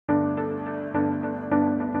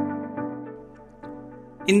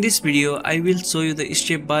In this video, I will show you the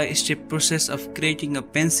step-by-step process of creating a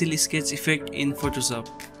pencil sketch effect in Photoshop.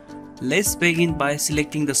 Let's begin by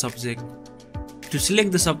selecting the subject. To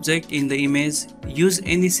select the subject in the image, use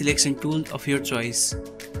any selection tool of your choice.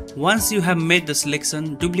 Once you have made the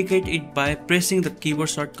selection, duplicate it by pressing the keyboard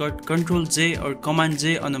shortcut Ctrl-J or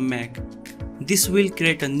Command-J on a Mac. This will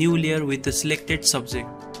create a new layer with the selected subject.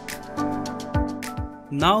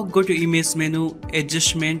 Now go to Image menu,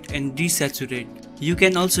 Adjustment and Desaturate. You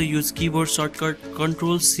can also use keyboard shortcut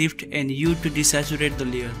Ctrl-Shift and U to desaturate the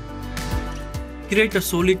layer. Create a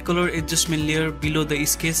solid color adjustment layer below the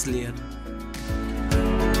sketch layer.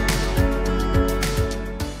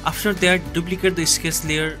 After that, duplicate the sketch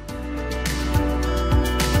layer.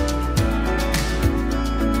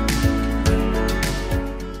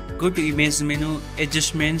 Go to Image menu,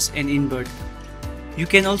 Adjustments and Invert. You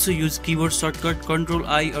can also use keyboard shortcut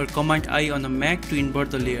Ctrl-I or Command-I on a Mac to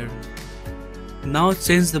invert the layer. Now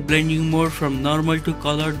change the blending mode from normal to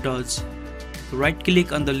colored dodge. Right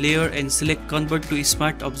click on the layer and select Convert to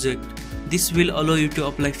Smart Object. This will allow you to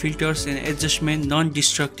apply filters and adjustment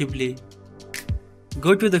non-destructively.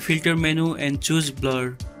 Go to the filter menu and choose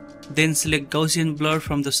Blur. Then select Gaussian Blur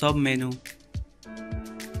from the sub menu.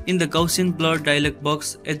 In the Gaussian Blur dialog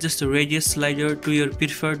box, adjust the radius slider to your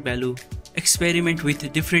preferred value. Experiment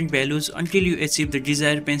with different values until you achieve the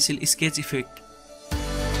desired pencil sketch effect.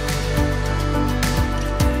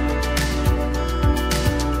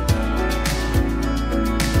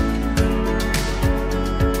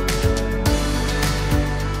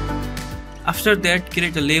 After that,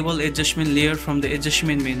 create a label adjustment layer from the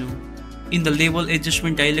adjustment menu. In the label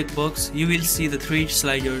adjustment dialog box, you will see the 3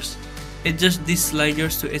 sliders. Adjust these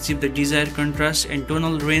sliders to achieve the desired contrast and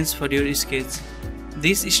tonal range for your sketch.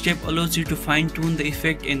 This step allows you to fine-tune the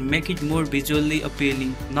effect and make it more visually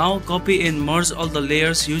appealing. Now copy and merge all the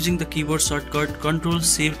layers using the keyboard shortcut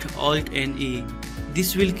Ctrl-Shift Alt and E.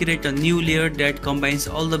 This will create a new layer that combines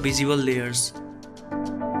all the visible layers.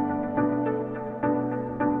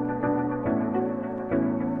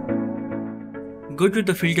 Go to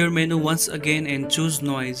the filter menu once again and choose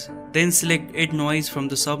Noise. Then select Add Noise from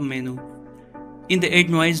the sub menu. In the Add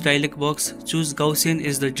Noise dialog box, choose Gaussian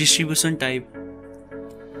as the distribution type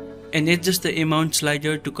and adjust the amount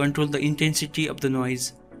slider to control the intensity of the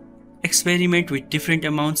noise. Experiment with different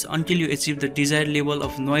amounts until you achieve the desired level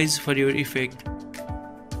of noise for your effect.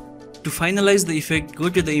 To finalize the effect, go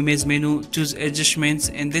to the Image menu, choose Adjustments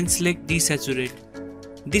and then select Desaturate.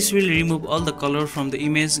 This will remove all the color from the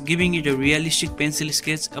image, giving it a realistic pencil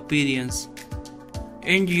sketch appearance.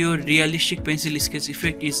 And your realistic pencil sketch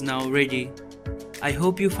effect is now ready. I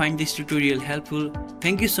hope you find this tutorial helpful.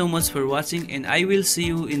 Thank you so much for watching and I will see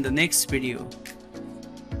you in the next video.